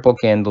and triple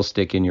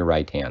candlestick in your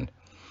right hand?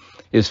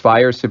 Is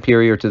fire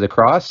superior to the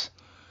cross?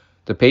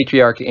 The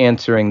Patriarch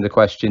answering the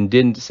question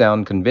didn't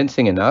sound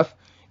convincing enough,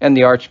 and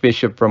the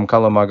Archbishop from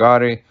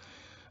Kalamagari,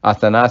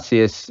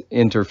 Athanasius,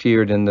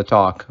 interfered in the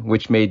talk,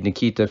 which made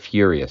Nikita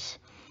furious,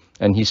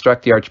 and he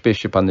struck the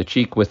Archbishop on the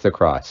cheek with the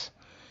cross.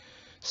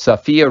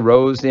 Sofia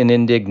rose in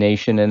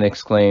indignation and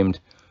exclaimed,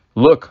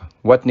 "Look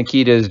what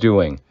Nikita is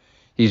doing.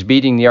 He's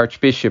beating the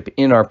Archbishop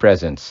in our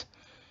presence.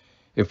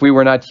 If we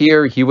were not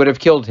here, he would have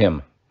killed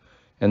him."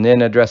 And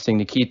then addressing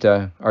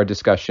Nikita, "Our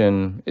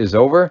discussion is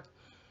over.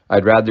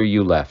 I'd rather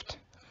you left."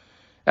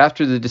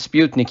 After the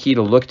dispute,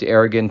 Nikita looked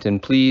arrogant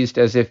and pleased,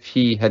 as if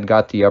he had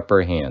got the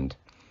upper hand.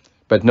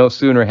 But no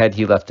sooner had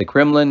he left the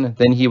Kremlin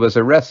than he was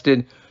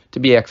arrested to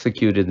be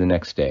executed the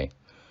next day.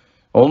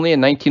 Only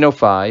in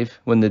 1905,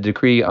 when the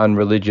decree on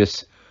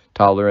religious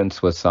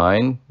tolerance was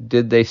signed,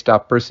 did they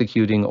stop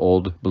persecuting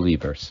Old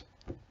Believers.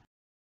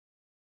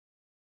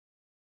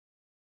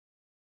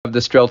 Of the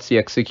Streltsy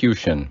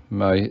execution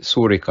by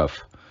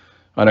Surikov.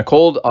 On a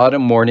cold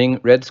autumn morning,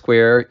 Red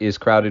Square is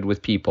crowded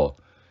with people.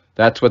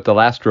 That's what the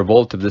last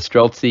revolt of the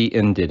Streltsy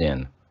ended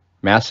in.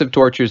 Massive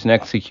tortures and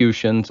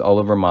executions all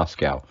over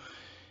Moscow.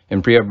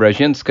 In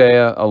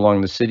Preobrazhenskaya,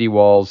 along the city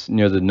walls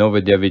near the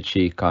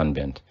Novodevichy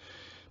convent.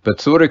 But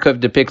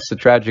Surikov depicts the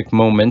tragic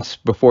moments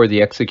before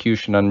the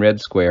execution on Red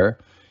Square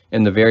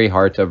in the very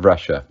heart of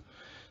Russia.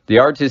 The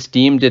artist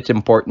deemed it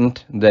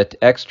important that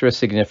extra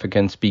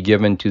significance be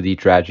given to the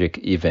tragic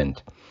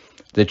event.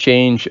 The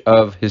change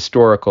of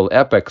historical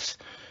epochs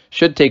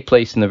should take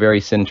place in the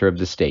very center of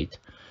the state.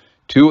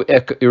 Two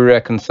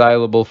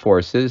irreconcilable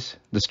forces,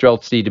 the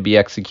Streltsy to be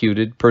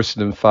executed,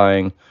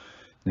 personifying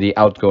the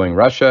outgoing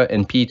Russia,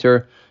 and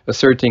Peter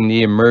asserting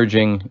the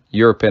emerging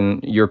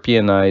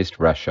Europeanized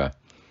Russia.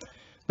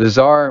 The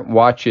Tsar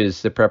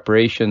watches the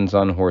preparations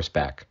on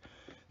horseback.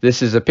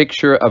 This is a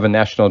picture of a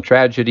national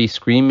tragedy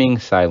screaming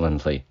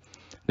silently.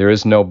 There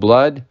is no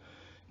blood,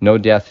 no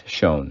death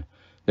shown.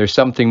 There's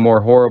something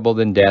more horrible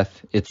than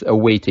death. It's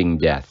awaiting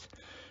death.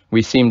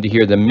 We seem to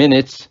hear the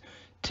minutes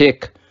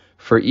tick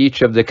for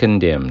each of the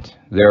condemned.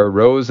 There are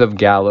rows of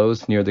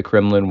gallows near the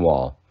Kremlin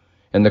wall.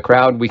 In the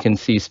crowd we can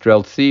see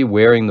Streltsy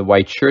wearing the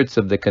white shirts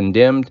of the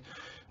condemned,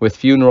 with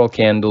funeral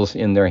candles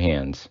in their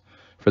hands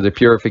for the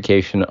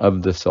purification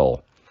of the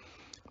soul.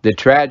 The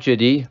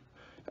tragedy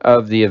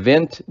of the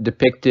event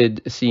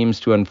depicted seems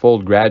to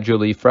unfold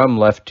gradually from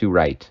left to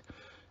right.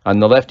 On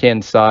the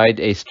left-hand side,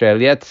 a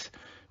strelets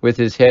with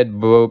his head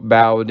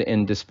bowed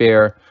in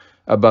despair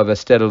above a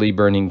steadily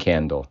burning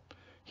candle.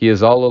 He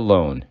is all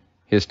alone.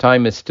 His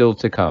time is still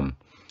to come.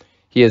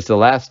 He is the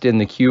last in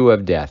the queue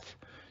of death.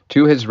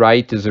 To his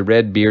right is a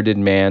red-bearded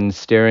man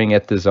staring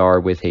at the Tsar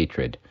with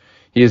hatred.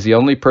 He is the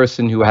only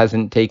person who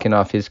hasn't taken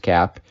off his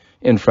cap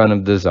in front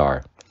of the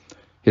Tsar.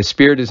 His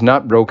spirit is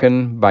not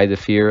broken by the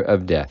fear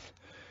of death.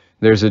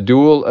 There's a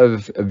duel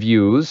of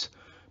views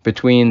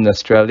between the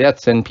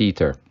strelets and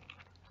Peter,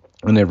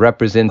 and it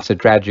represents a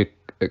tragic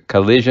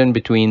collision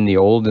between the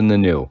old and the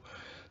new.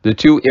 The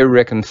two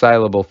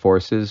irreconcilable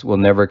forces will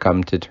never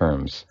come to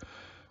terms.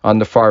 On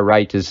the far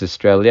right is the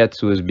strelets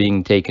who is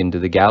being taken to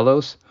the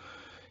gallows.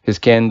 His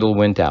candle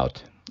went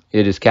out.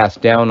 It is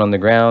cast down on the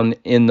ground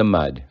in the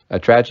mud, a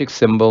tragic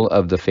symbol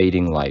of the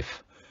fading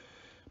life.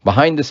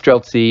 Behind the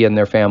streltsy and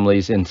their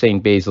families in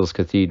St. Basil's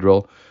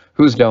Cathedral,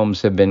 whose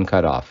domes have been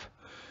cut off,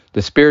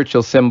 the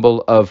spiritual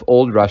symbol of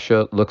old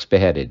Russia looks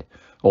beheaded.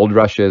 Old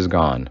Russia is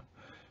gone.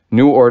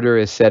 New order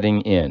is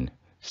setting in.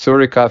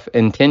 Tretyakov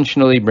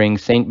intentionally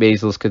brings St.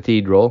 Basil's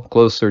Cathedral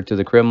closer to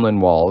the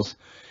Kremlin walls,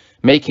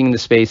 making the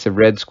space of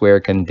Red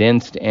Square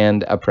condensed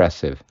and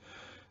oppressive.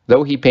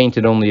 Though he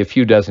painted only a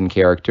few dozen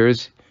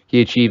characters, he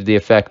achieved the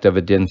effect of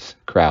a dense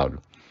crowd.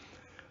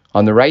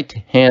 On the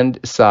right-hand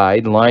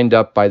side, lined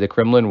up by the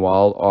Kremlin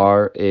wall,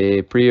 are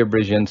a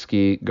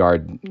Preobrazhensky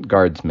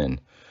guardsmen,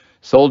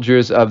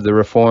 soldiers of the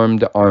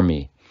Reformed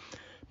Army.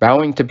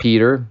 Bowing to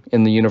Peter,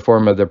 in the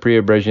uniform of the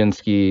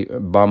Preobrazhensky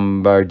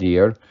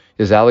bombardier,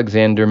 is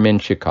Alexander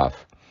Menshikov.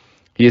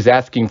 He is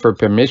asking for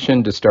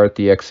permission to start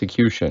the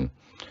execution.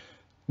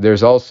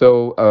 There's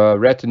also a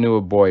retinue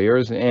of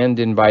boyars and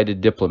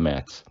invited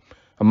diplomats.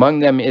 Among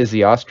them is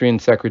the Austrian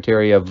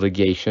Secretary of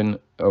Legation,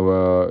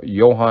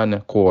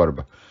 Johann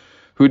Korb,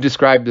 who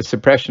described the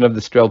suppression of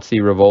the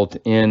Streltsy revolt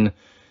in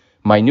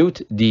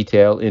minute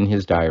detail in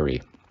his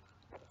diary.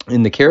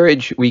 In the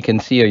carriage, we can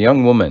see a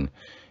young woman.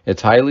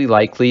 It's highly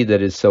likely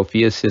that it's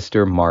Sophia's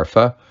sister,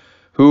 Marfa,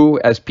 who,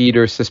 as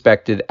Peter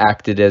suspected,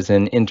 acted as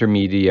an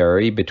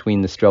intermediary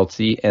between the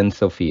Streltsy and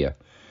Sophia.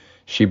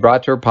 She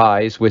brought her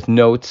pies with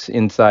notes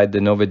inside the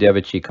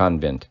Novodevichy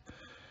convent.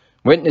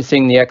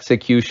 Witnessing the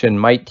execution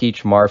might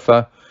teach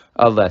Marfa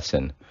a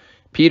lesson.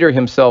 Peter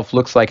himself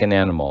looks like an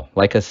animal,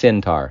 like a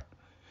centaur.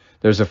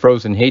 There's a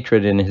frozen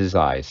hatred in his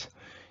eyes.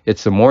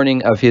 It's the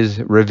morning of his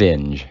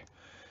revenge.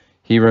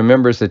 He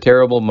remembers the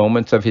terrible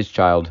moments of his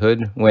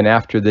childhood when,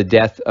 after the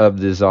death of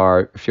the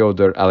Tsar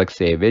Fyodor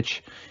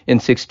Alexeyevich in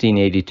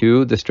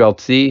 1682, the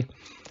Streltsy,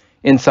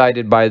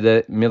 incited by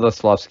the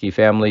Miloslavsky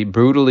family,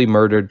 brutally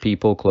murdered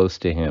people close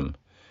to him.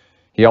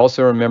 He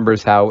also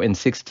remembers how, in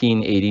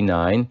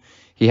 1689,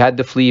 he had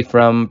to flee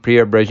from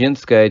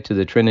Preobrazhenskaya to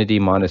the Trinity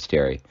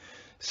Monastery.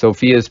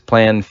 Sophia's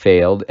plan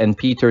failed, and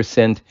Peter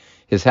sent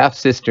his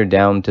half-sister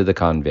down to the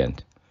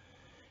convent.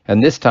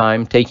 And this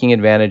time, taking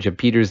advantage of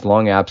Peter's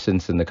long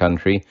absence in the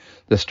country,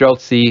 the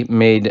Streltsy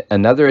made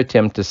another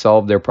attempt to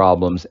solve their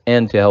problems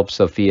and to help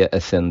Sophia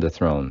ascend the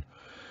throne.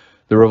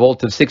 The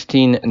revolt of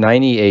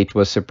 1698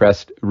 was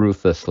suppressed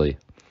ruthlessly.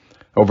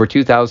 Over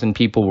 2,000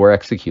 people were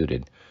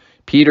executed.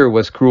 Peter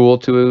was cruel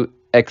to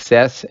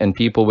excess, and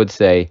people would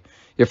say,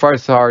 if our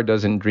Tsar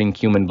doesn't drink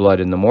human blood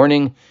in the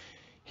morning,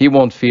 he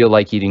won't feel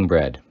like eating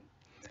bread.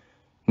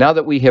 Now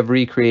that we have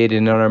recreated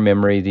in our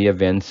memory the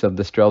events of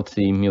the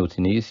Streltsy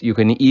mutinies, you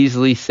can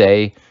easily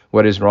say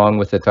what is wrong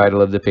with the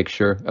title of the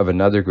picture of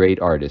another great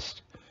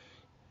artist,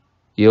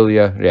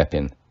 Ilya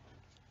Repin.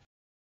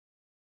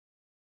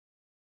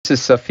 This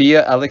is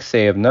Sofia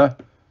Alexeyevna,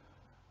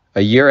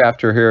 a year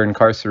after her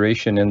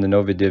incarceration in the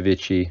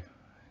Novodevichy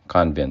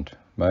convent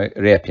by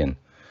Repin.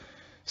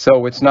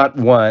 So it's not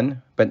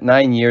 1, but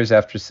 9 years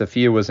after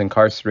Sophia was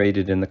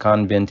incarcerated in the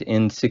convent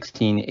in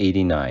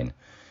 1689.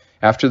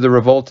 After the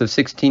revolt of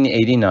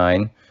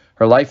 1689,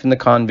 her life in the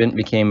convent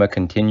became a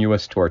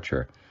continuous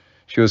torture.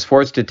 She was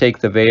forced to take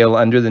the veil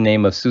under the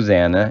name of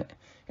Susanna,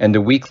 and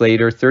a week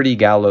later 30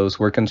 gallows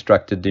were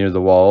constructed near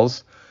the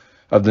walls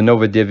of the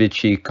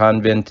Novodevichy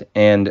convent,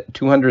 and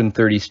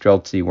 230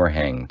 Streltsy were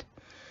hanged.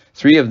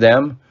 3 of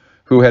them,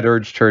 who had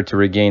urged her to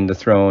regain the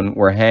throne,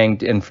 were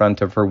hanged in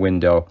front of her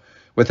window,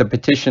 with a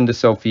petition to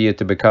Sophia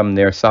to become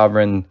their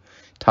sovereign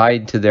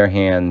tied to their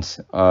hands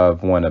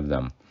of one of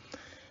them.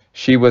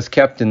 She was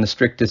kept in the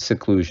strictest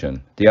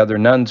seclusion. The other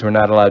nuns were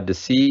not allowed to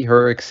see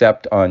her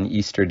except on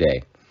Easter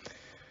Day.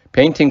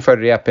 Painting for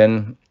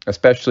Repin,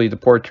 especially the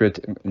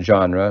portrait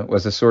genre,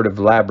 was a sort of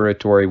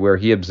laboratory where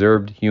he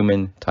observed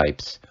human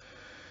types.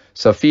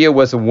 Sophia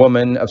was a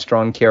woman of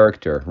strong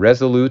character,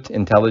 resolute,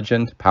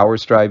 intelligent,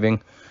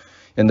 power-striving.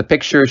 In the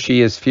picture, she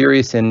is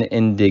furious and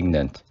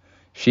indignant.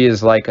 She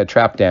is like a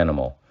trapped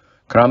animal.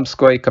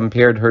 Kramskoy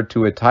compared her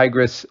to a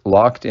tigress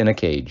locked in a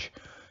cage.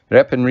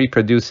 Repin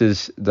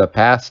reproduces the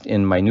past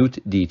in minute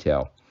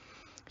detail.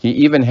 He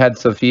even had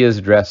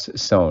Sophia's dress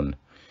sewn.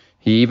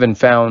 He even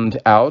found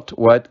out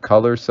what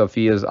color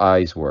Sophia's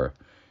eyes were.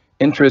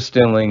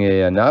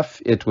 Interestingly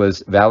enough, it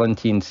was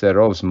Valentin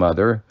Serov's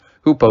mother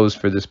who posed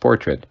for this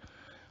portrait.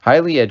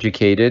 Highly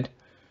educated,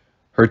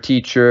 her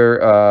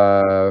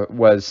teacher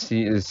was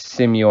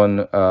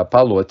Simeon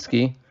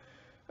Pawlowski.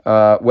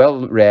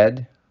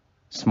 Well-read,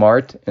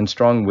 smart, and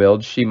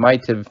strong-willed, she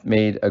might have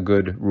made a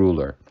good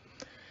ruler.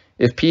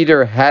 If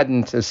Peter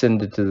hadn't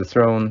ascended to the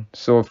throne,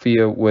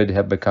 Sophia would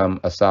have become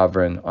a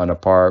sovereign on a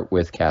par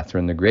with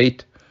Catherine the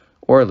Great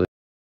or Elizabeth.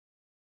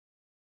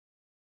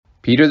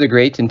 Peter the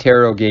Great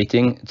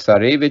interrogating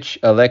Tsarevich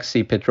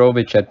Alexei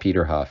Petrovich at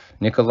Peterhof.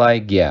 Nikolai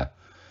Gya.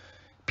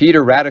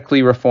 Peter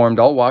radically reformed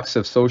all walks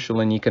of social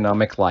and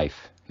economic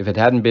life. If it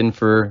hadn't been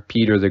for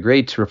Peter the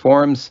Great's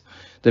reforms,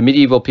 the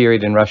medieval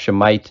period in Russia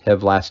might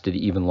have lasted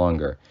even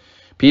longer.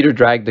 Peter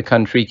dragged the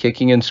country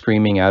kicking and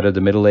screaming out of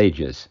the Middle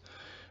Ages.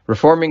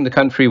 Reforming the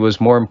country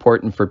was more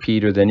important for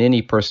Peter than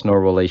any personal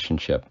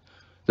relationship.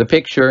 The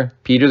picture,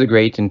 Peter the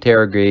Great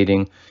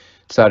interrogating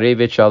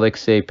Tsarevich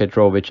Alexei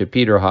Petrovich at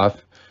Peterhof,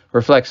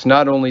 reflects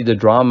not only the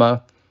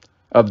drama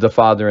of the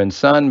father and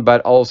son,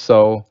 but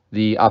also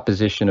the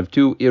opposition of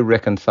two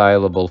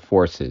irreconcilable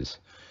forces.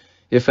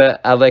 If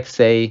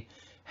Alexei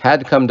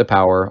had come to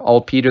power,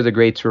 all Peter the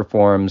Great's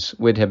reforms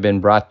would have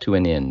been brought to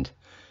an end.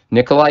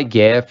 Nikolai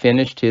Gya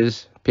finished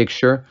his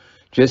picture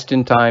just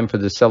in time for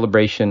the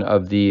celebration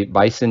of the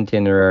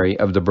bicentenary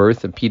of the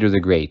birth of Peter the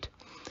Great.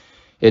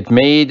 It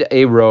made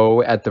a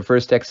row at the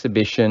first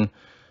exhibition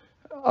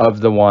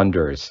of the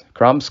Wanderers.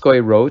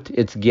 Kramskoy wrote,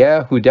 "It's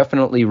Gya who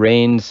definitely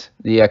reigns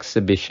the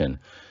exhibition."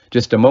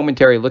 Just a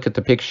momentary look at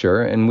the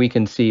picture, and we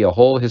can see a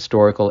whole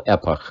historical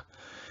epoch.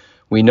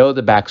 We know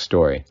the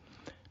backstory.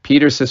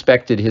 Peter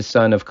suspected his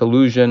son of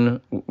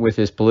collusion with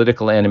his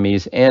political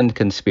enemies and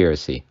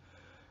conspiracy.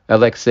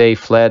 Alexei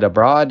fled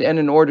abroad, and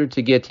in order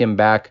to get him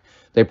back,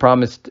 they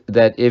promised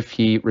that if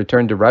he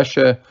returned to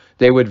Russia,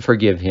 they would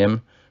forgive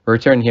him,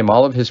 return him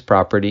all of his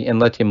property,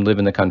 and let him live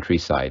in the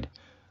countryside.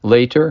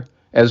 Later,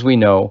 as we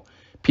know,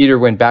 Peter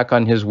went back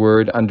on his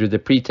word under the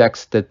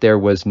pretext that there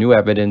was new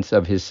evidence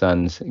of his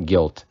son's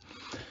guilt.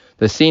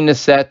 The scene is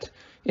set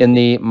in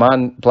the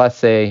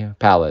Montplaisir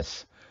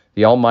Palace.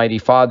 The Almighty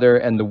Father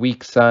and the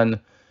weak son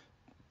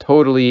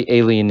totally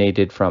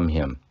alienated from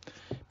him.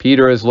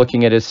 Peter is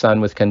looking at his son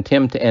with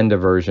contempt and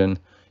aversion.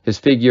 His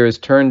figure is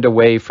turned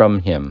away from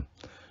him.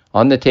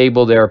 On the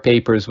table there are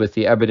papers with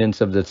the evidence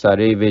of the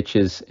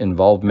Tsarevich's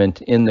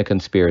involvement in the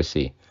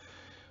conspiracy.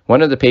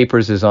 One of the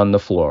papers is on the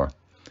floor.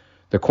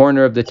 The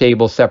corner of the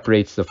table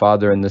separates the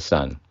father and the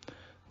son.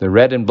 The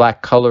red and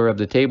black color of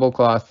the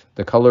tablecloth,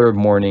 the color of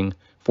mourning,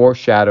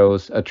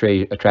 foreshadows a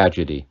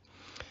tragedy.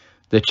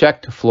 The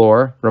checked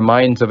floor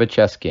reminds of a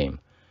chess game,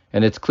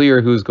 and it's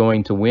clear who's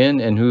going to win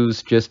and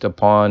who's just a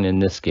pawn in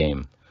this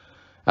game.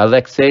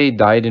 Alexei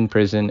died in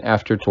prison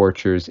after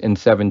tortures in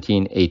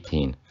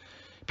 1718.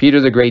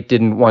 Peter the Great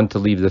didn't want to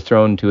leave the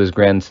throne to his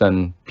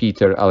grandson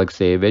Peter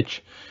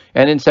Alexeyevich,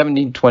 and in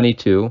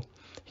 1722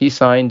 he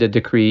signed a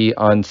decree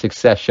on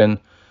succession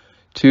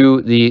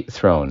to the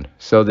throne,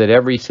 so that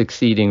every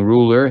succeeding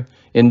ruler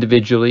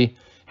individually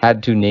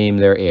had to name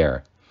their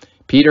heir.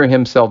 Peter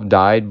himself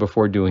died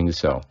before doing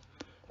so.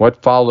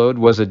 What followed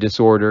was a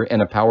disorder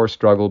and a power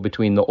struggle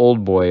between the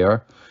old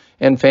boyar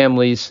and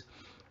families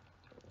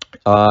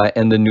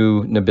and the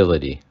new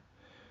nobility.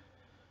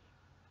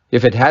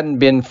 If it hadn't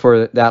been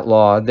for that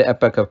law, the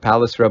epoch of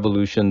palace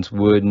revolutions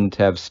wouldn't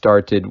have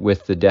started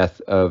with the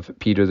death of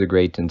Peter the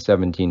Great in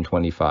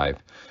 1725.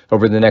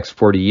 Over the next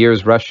 40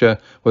 years, Russia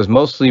was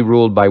mostly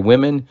ruled by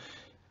women,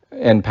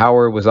 and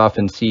power was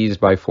often seized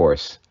by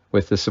force,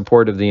 with the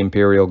support of the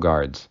imperial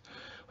guards.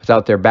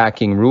 Without their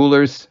backing,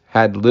 rulers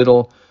had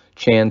little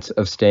chance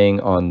of staying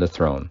on the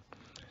throne.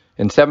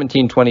 In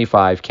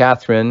 1725,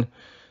 Catherine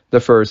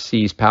I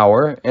seized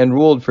power and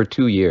ruled for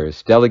 2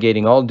 years,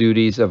 delegating all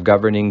duties of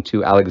governing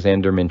to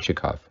Alexander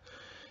Menshikov.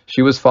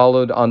 She was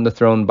followed on the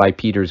throne by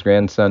Peter's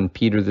grandson,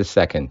 Peter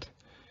II.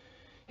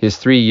 His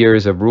 3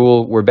 years of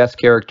rule were best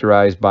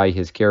characterized by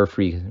his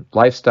carefree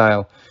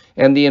lifestyle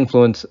and the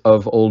influence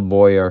of old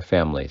boyar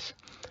families.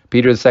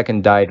 Peter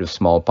II died of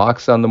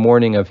smallpox on the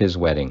morning of his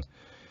wedding.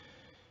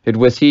 It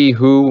was he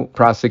who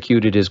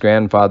prosecuted his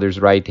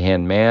grandfather's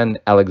right-hand man,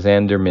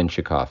 Alexander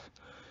Menshikov,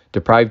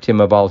 deprived him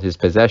of all his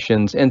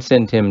possessions, and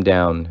sent him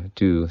down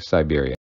to Siberia.